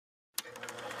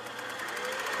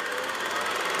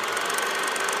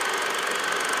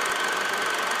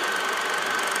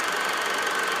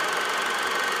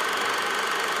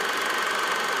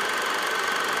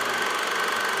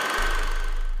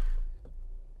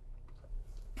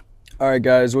All right,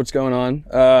 guys, what's going on?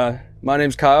 My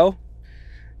name's Kyle,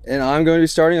 and I'm going to be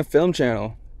starting a film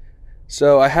channel.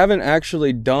 So I haven't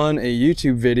actually done a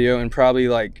YouTube video in probably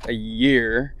like a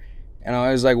year, and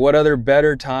I was like, what other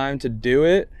better time to do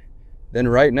it than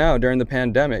right now during the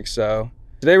pandemic? So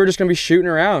today we're just gonna be shooting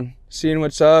around, seeing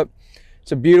what's up.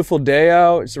 It's a beautiful day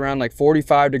out. It's around like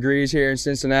 45 degrees here in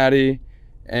Cincinnati,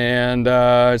 and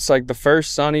it's like the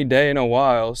first sunny day in a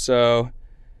while. So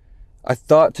I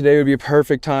thought today would be a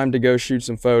perfect time to go shoot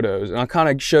some photos, and I'll kind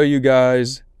of show you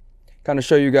guys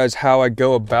how I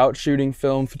go about shooting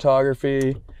film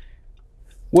photography,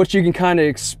 what you can kind of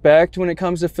expect when it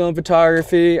comes to film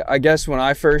photography. I guess when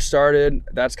I first started,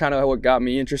 that's kind of what got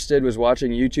me interested, was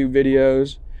watching YouTube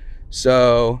videos.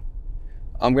 So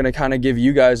I'm gonna kind of give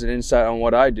you guys an insight on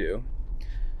what I do.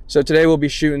 So today we'll be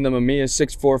shooting the Mamiya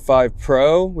 645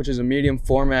 Pro, which is a medium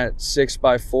format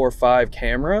 6x4.5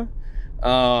 camera.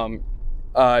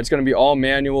 It's going to be all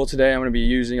manual today. I'm going to be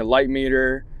using a light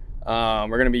meter. We're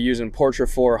going to be using Portra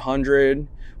 400,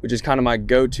 which is kind of my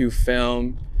go-to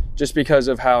film, just because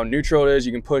of how neutral it is.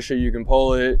 You can push it, you can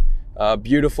pull it.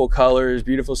 Beautiful colors,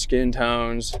 beautiful skin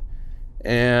tones,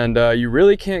 and you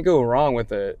really can't go wrong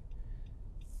with it.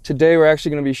 Today we're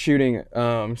actually going to be shooting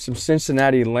some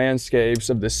Cincinnati landscapes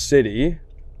of the city.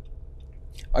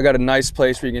 I got a nice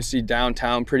place where you can see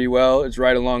downtown pretty well. It's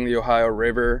right along the Ohio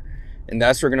River, and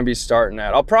that's where we're gonna be starting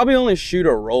at. I'll probably only shoot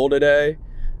a roll today,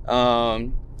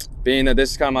 being that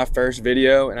this is kind of my first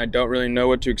video and I don't really know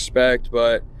what to expect.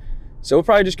 But so we'll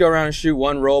probably just go around and shoot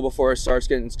one roll before it starts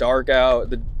getting dark out.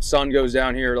 The sun goes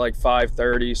down here at like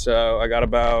 5:30, so I got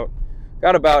about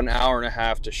an hour and a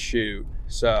half to shoot.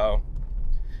 So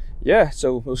yeah,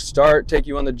 so we'll take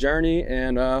you on the journey,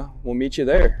 and we'll meet you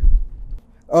there.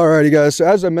 Alrighty, guys, so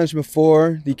as I mentioned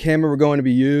before, the camera we're going to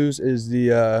be using is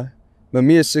the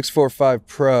Mamiya 645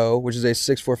 Pro, which is a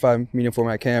 645 medium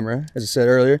format camera, as I said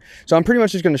earlier. So I'm pretty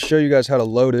much just going to show you guys how to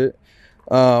load it.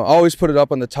 I always put it up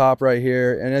on the top right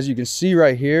here, and as you can see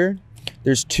right here,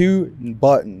 there's two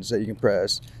buttons that you can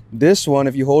press. This one,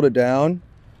 if you hold it down,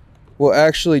 will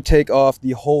actually take off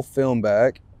the whole film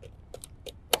back,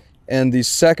 and the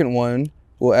second one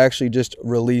will actually just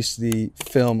release the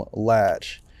film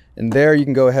latch. And there you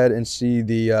can go ahead and see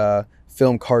the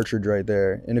film cartridge right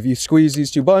there. And if you squeeze these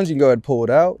two buttons, you can go ahead and pull it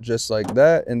out just like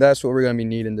that. And that's what we're going to be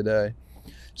needing today.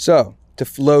 So to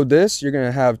load this, you're going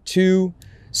to have two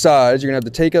sides. You're going to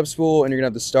have the take up spool and you're going to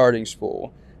have the starting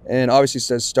spool. And obviously it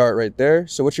says start right there.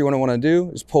 So what you're going to want to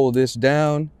do is pull this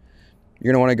down.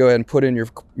 You're going to want to go ahead and put in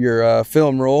your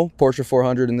film roll, Portra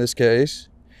 400 in this case,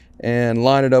 and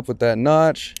line it up with that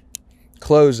notch,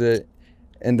 close it.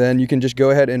 And then you can just go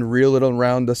ahead and reel it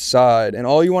around the side. And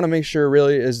all you want to make sure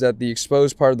really is that the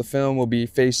exposed part of the film will be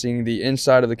facing the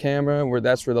inside of the camera,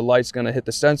 that's where the light's going to hit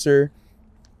the sensor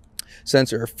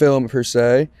or film per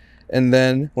se. And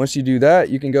then once you do that,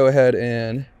 you can go ahead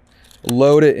and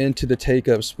load it into the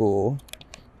take-up spool.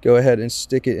 Go ahead and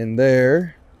stick it in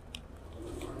there.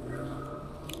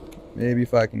 Maybe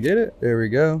if I can get it. There we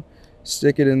go.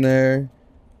 Stick it in there.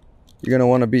 You're going to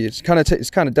want to be, it's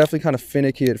definitely kind of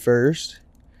finicky at first.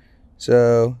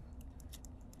 So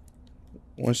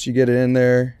once you get it in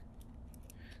there,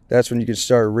 that's when you can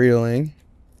start reeling.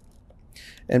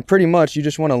 And pretty much you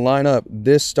just want to line up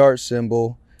this start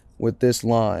symbol with this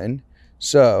line.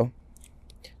 So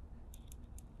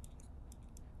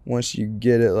once you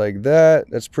get it like that,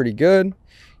 that's pretty good.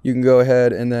 You can go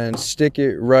ahead and then stick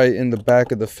it right in the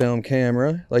back of the film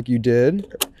camera like you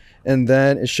did. And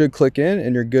then it should click in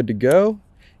and you're good to go.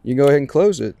 You can go ahead and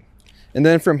close it. And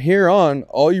then from here on,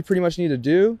 all you pretty much need to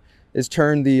do is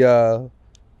turn the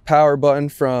power button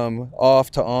from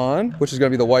off to on, which is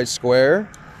going to be the white square.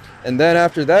 And then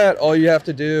after that, all you have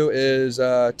to do is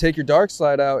take your dark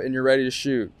slide out and you're ready to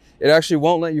shoot. It actually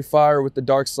won't let you fire with the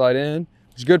dark slide in,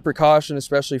 which is good precaution,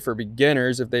 especially for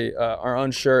beginners if they are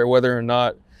unsure whether or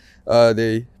not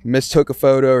they mistook a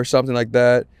photo or something like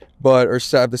that, or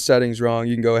have the settings wrong.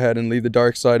 You can go ahead and leave the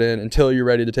dark slide in until you're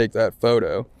ready to take that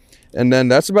photo. And then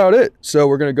that's about it. So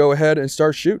we're going to go ahead and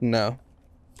start shooting now.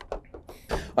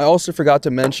 I also forgot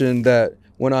to mention that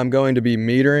when I'm going to be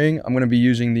metering, I'm going to be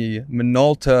using the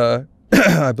Minolta,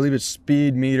 I believe it's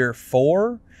Speed Meter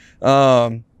 4.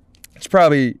 It's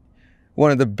probably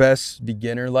one of the best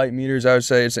beginner light meters, I would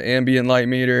say. It's an ambient light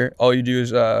meter. All you do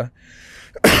is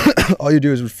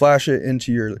flash it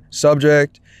into your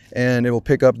subject, and it will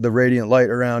pick up the radiant light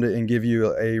around it and give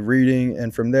you a reading.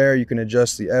 And from there, you can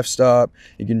adjust the f-stop,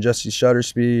 you can adjust the shutter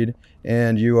speed,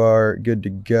 and you are good to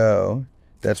go.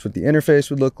 That's what the interface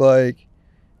would look like.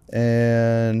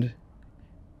 And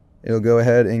it'll go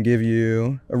ahead and give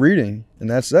you a reading, and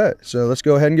that's that. So let's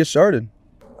go ahead and get started.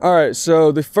 All right,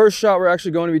 so the first shot we're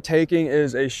actually going to be taking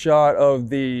is a shot of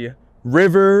the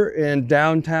river in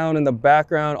downtown in the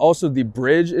background. Also, the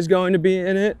bridge is going to be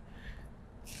in it.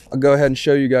 I'll go ahead and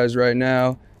show you guys right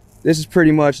now. This is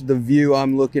pretty much the view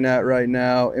I'm looking at right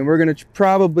now, and we're gonna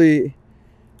probably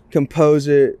compose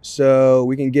it so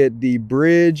we can get the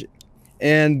bridge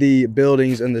and the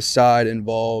buildings and the side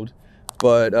involved.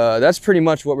 But that's pretty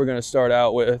much what we're gonna start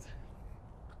out with.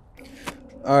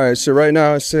 All right, so right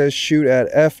now it says shoot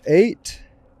at f8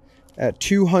 at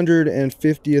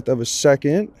 250th of a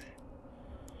second.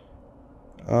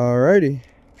 Alrighty,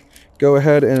 go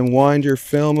ahead and wind your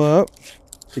film up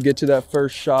to get to that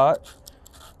first shot.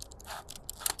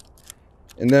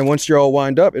 And then once you're all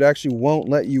wind up, it actually won't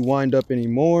let you wind up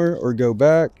anymore or go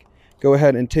back. Go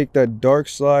ahead and take that dark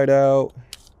slide out.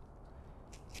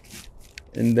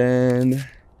 And then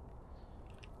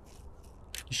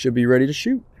you should be ready to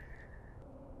shoot.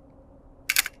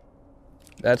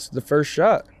 That's the first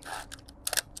shot.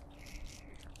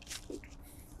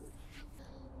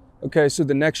 Okay, so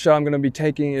the next shot I'm gonna be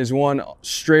taking is one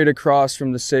straight across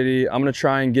from the city. I'm gonna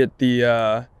try and get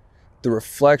the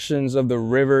reflections of the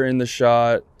river in the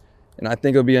shot, and I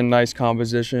think it'll be a nice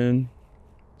composition.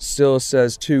 Still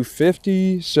says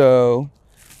 250, so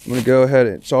I'm gonna go ahead,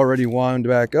 it's already wound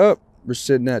back up. We're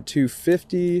sitting at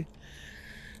 250,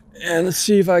 and let's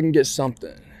see if I can get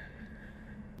something.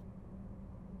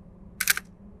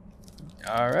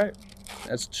 All right,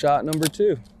 that's shot number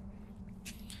 2.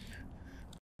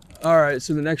 All right,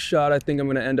 so the next shot I think I'm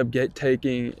gonna end up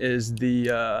taking is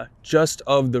the just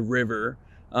of the river,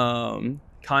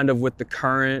 kind of with the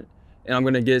current, and I'm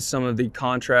gonna get some of the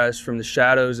contrast from the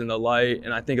shadows and the light,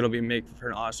 and I think it'll be make for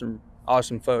an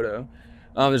awesome photo.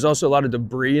 There's also a lot of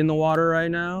debris in the water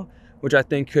right now, which I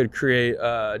think could create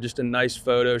just a nice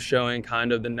photo showing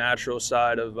kind of the natural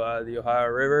side of the Ohio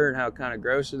River and how kind of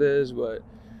gross it is, but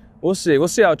we'll see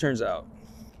how it turns out.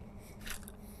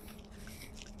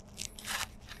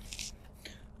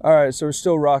 All right, so we're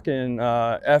still rocking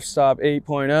f-stop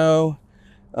 8.0.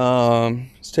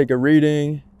 Let's take a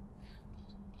reading.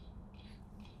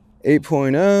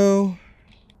 8.0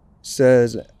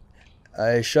 says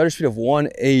a shutter speed of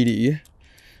 180.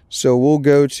 So we'll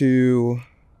go to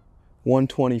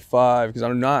 125 because I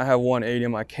do not have 180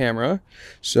 on my camera.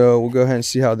 So we'll go ahead and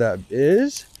see how that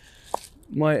is.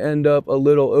 Might end up a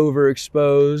little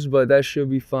overexposed, but that should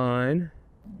be fine.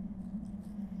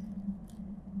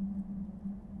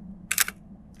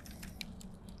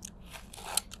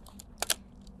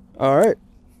 All right,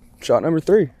 shot number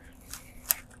 3.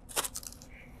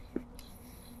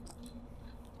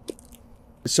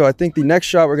 So I think the next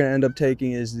shot we're gonna end up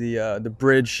taking is the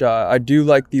bridge shot. I do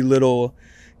like the little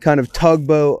kind of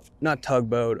tugboat, not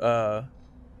tugboat, I'm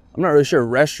not really sure,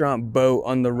 restaurant boat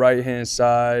on the right-hand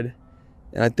side.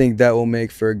 And I think that will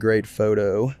make for a great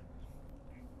photo.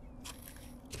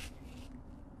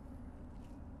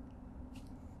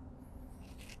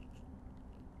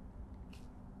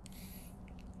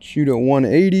 Shoot at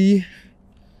 180.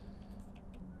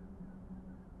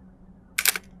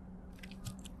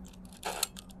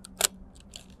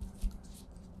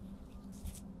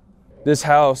 This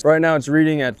house, right now it's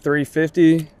reading at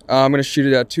 350. I'm gonna shoot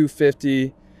it at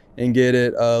 250 and get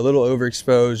it a little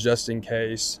overexposed just in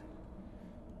case.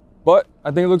 But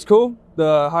I think it looks cool.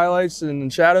 The highlights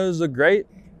and shadows look great.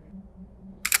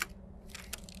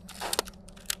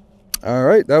 All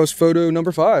right, that was photo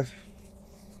number 5.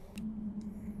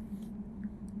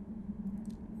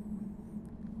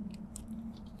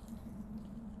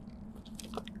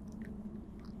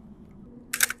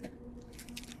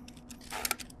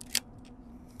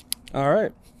 All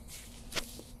right.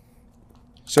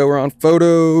 So we're on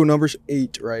photo number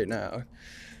 8 right now.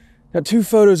 Got 2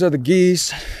 photos of the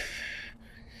geese.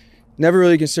 Never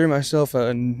really considered myself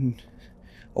a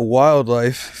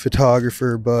wildlife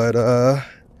photographer, but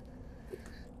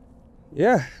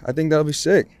yeah, I think that'll be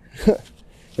sick.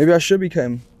 Maybe I should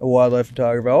become a wildlife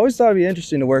photographer. I always thought it'd be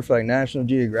interesting to work for like National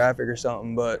Geographic or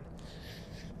something, but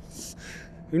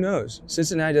who knows?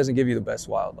 Cincinnati doesn't give you the best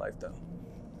wildlife though.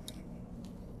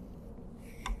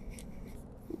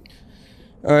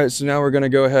 All right, so now we're gonna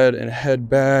go ahead and head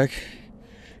back.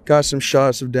 Got some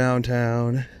shots of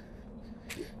downtown.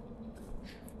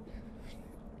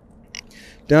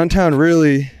 Downtown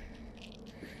really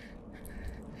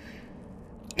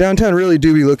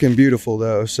do be looking beautiful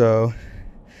though, so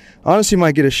honestly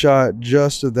might get a shot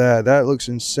just of that. That looks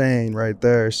insane right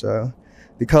there, so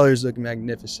the colors look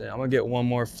magnificent. I'm gonna get one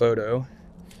more photo.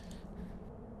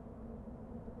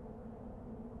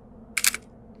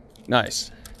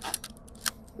 Nice.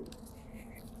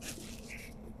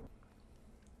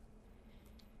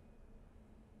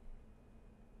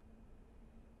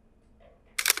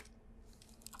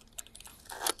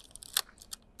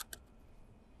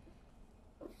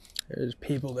 There's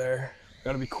people there.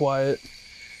 Gotta be quiet.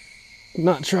 I'm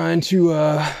not trying to,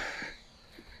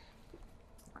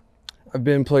 I've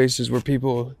been places where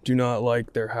people do not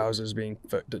like their houses being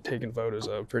taken photos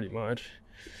of, pretty much.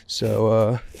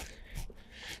 So,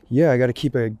 yeah, I gotta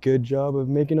keep a good job of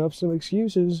making up some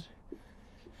excuses.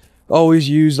 Always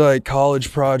use like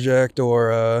college project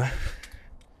or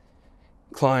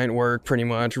client work, pretty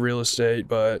much, real estate,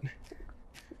 but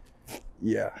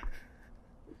yeah.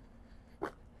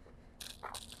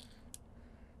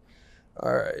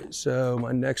 All right, so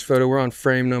my next photo, we're on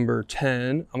frame number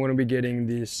 10. I'm gonna be getting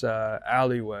this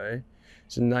alleyway.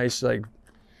 It's a nice like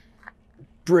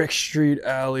brick street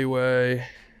alleyway,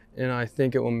 and I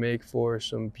think it will make for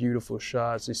some beautiful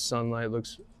shots. The sunlight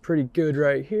looks pretty good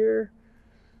right here.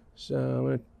 So I'm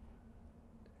gonna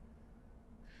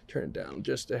turn it down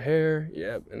just a hair.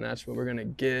 Yep, and that's what we're gonna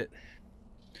get.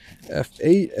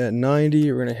 F8 at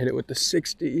 90, we're gonna hit it with the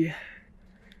 60.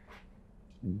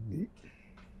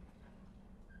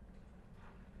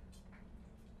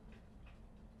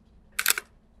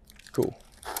 Cool.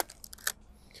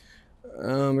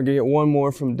 I'm gonna get one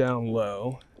more from down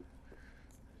low.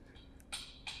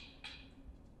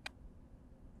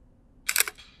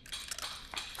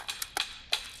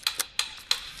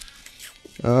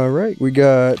 All right, we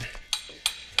got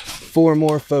 4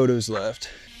 more photos left.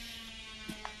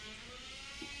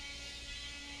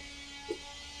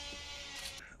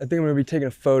 I think I'm gonna be taking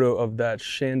a photo of that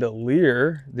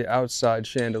chandelier, the outside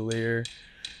chandelier.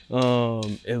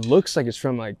 It looks like it's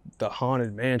from like the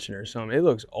Haunted Mansion or something. It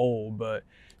looks old, but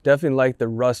definitely like the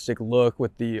rustic look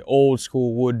with the old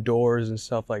school wood doors and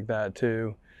stuff like that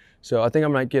too. So I think I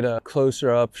might get a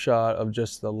closer up shot of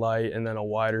just the light and then a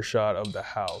wider shot of the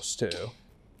house too.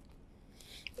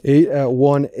 8 at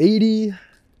 180.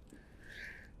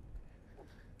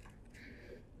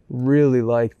 Really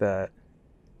like that.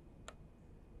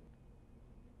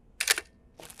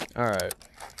 All right.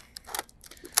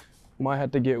 Might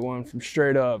have to get one from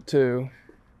straight up too.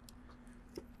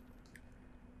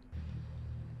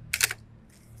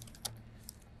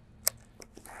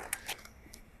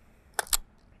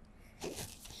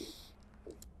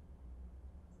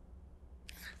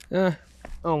 I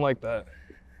don't like that.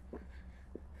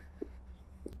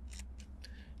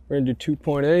 We're gonna do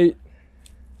 2.8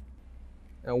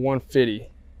 at 150.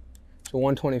 So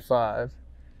 125.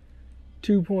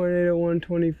 2.8 at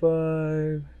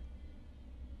 125.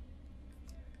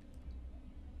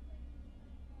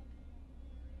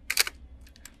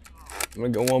 I'm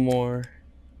gonna go one more.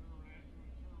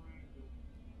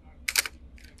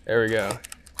 There we go.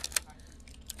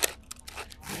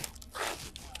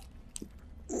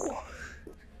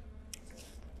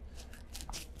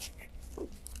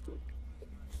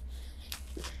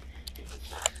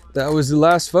 That was the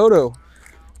last photo.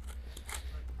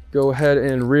 Go ahead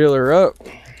and reel her up.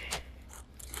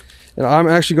 And I'm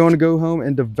actually going to go home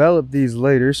and develop these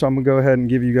later. So I'm gonna go ahead and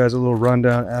give you guys a little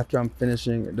rundown after I'm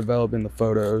finishing developing the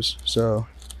photos. So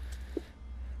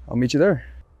I'll meet you there.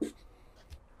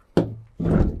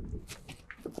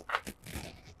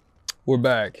 We're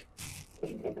back.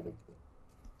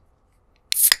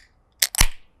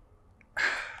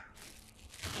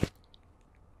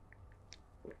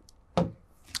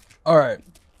 All right,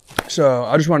 so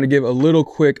I just wanted to give a little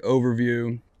quick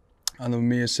overview on the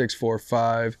Mamiya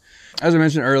 645. As I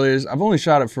mentioned earlier, I've only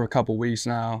shot it for a couple weeks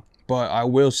now, but I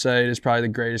will say it's probably the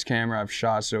greatest camera I've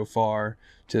shot so far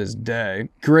to this day.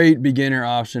 Great beginner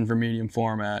option for medium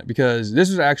format, because this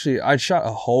was actually, I'd shot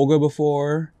a Holga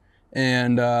before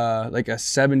and like a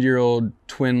 7-year-old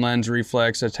twin lens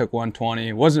reflex that took 120.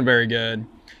 It wasn't very good.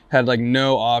 Had like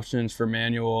no options for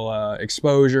manual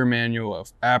exposure, manual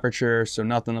aperture, so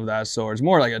nothing of that sort. It's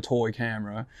more like a toy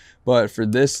camera. But for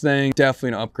this thing,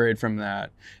 definitely an upgrade from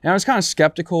that. And I was kind of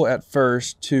skeptical at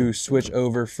first to switch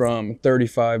over from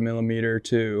 35mm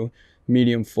to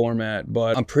medium format,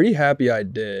 but I'm pretty happy I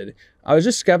did. I was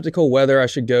just skeptical whether I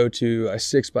should go to a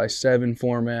 6x7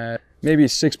 format, maybe a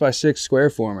 6x6 square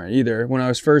format either. When I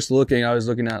was first looking, I was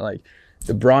looking at like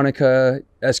the Bronica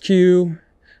SQ,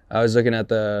 I was looking at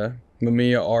the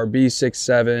Mamiya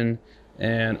RB67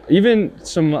 and even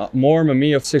some more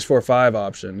Mamiya 645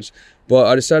 options. But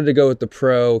I decided to go with the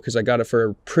Pro because I got it for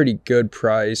a pretty good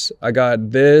price. I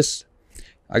got this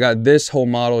whole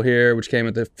model here, which came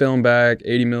with the film back,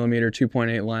 80mm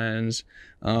 2.8 lens,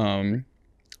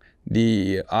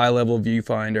 the eye level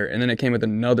viewfinder, and then it came with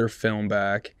another film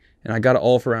back. And I got it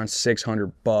all for around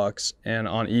 600 bucks. And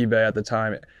on eBay at the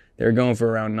time, they were going for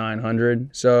around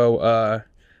 900. So,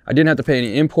 I didn't have to pay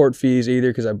any import fees either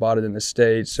because I bought it in the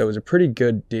States, so it was a pretty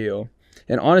good deal.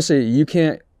 And honestly, you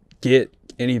can't get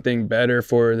anything better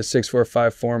for the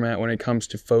 645 format when it comes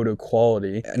to photo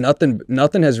quality.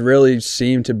 Nothing has really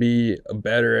seemed to be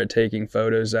better at taking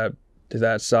photos to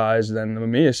that size than the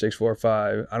Mamiya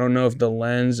 645. I don't know if the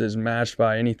lens is matched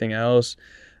by anything else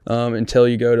until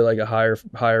you go to like a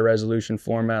higher resolution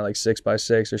format like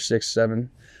 6x6 or 6.7.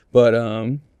 But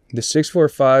the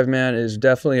 645, man, is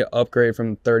definitely an upgrade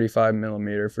from 35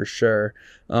 millimeter for sure.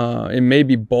 It may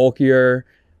be bulkier,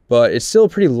 but it's still a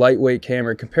pretty lightweight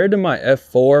camera compared to my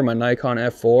F4, my Nikon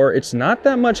F4. It's not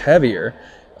that much heavier.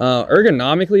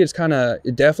 Ergonomically,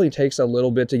 it definitely takes a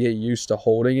little bit to get used to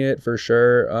holding it for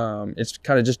sure. It's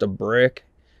kind of just a brick.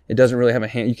 It doesn't really have a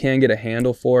hand. You can get a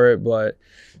handle for it, but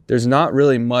there's not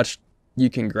really much you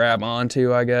can grab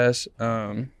onto, I guess.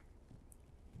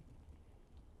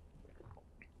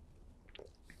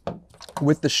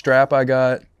 With the strap I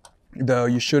got, though,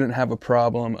 you shouldn't have a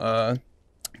problem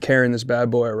carrying this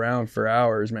bad boy around for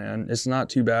hours, man. It's not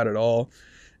too bad at all.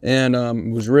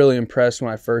 And was really impressed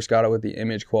when I first got it with the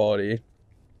image quality.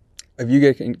 If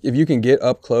you can get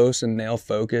up close and nail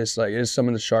focus, like it's some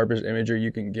of the sharpest imagery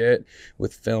you can get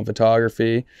with film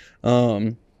photography.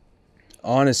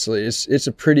 Honestly, it's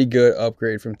a pretty good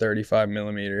upgrade from 35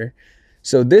 millimeter.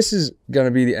 So this is going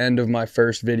to be the end of my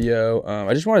first video.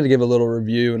 I just wanted to give a little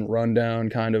review and rundown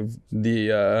kind of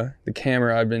the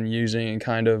camera I've been using and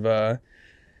kind of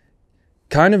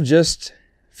just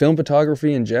film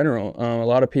photography in general. A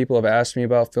lot of people have asked me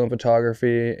about film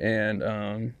photography,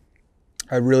 and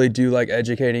I really do like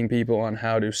educating people on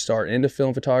how to start into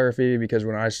film photography, because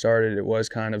when I started, it was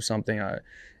kind of something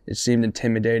it seemed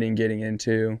intimidating getting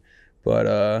into.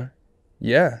 But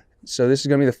yeah. So this is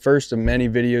going to be the first of many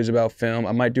videos about film.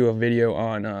 I might do a video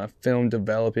on film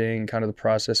developing, kind of the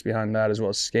process behind that, as well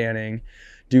as scanning.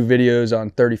 Do videos on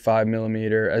 35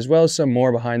 millimeter, as well as some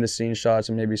more behind the scenes shots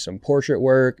and maybe some portrait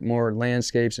work, more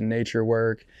landscapes and nature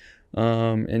work.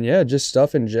 And yeah, just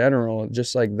stuff in general,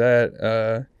 just like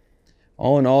that.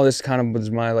 All in all, this kind of was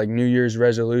my like New Year's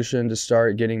resolution to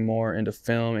start getting more into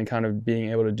film and kind of being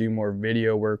able to do more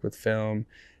video work with film.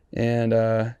 And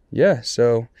yeah,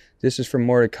 so this is for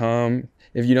more to come.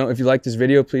 If you like this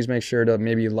video, please make sure to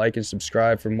maybe like and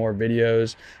subscribe for more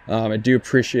videos. I do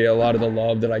appreciate a lot of the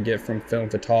love that I get from film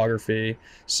photography.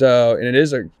 So, and it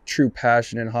is a true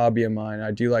passion and hobby of mine.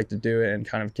 I do like to do it and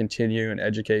kind of continue and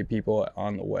educate people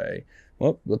on the way.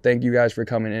 Well, thank you guys for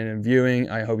coming in and viewing.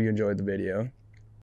 I hope you enjoyed the video.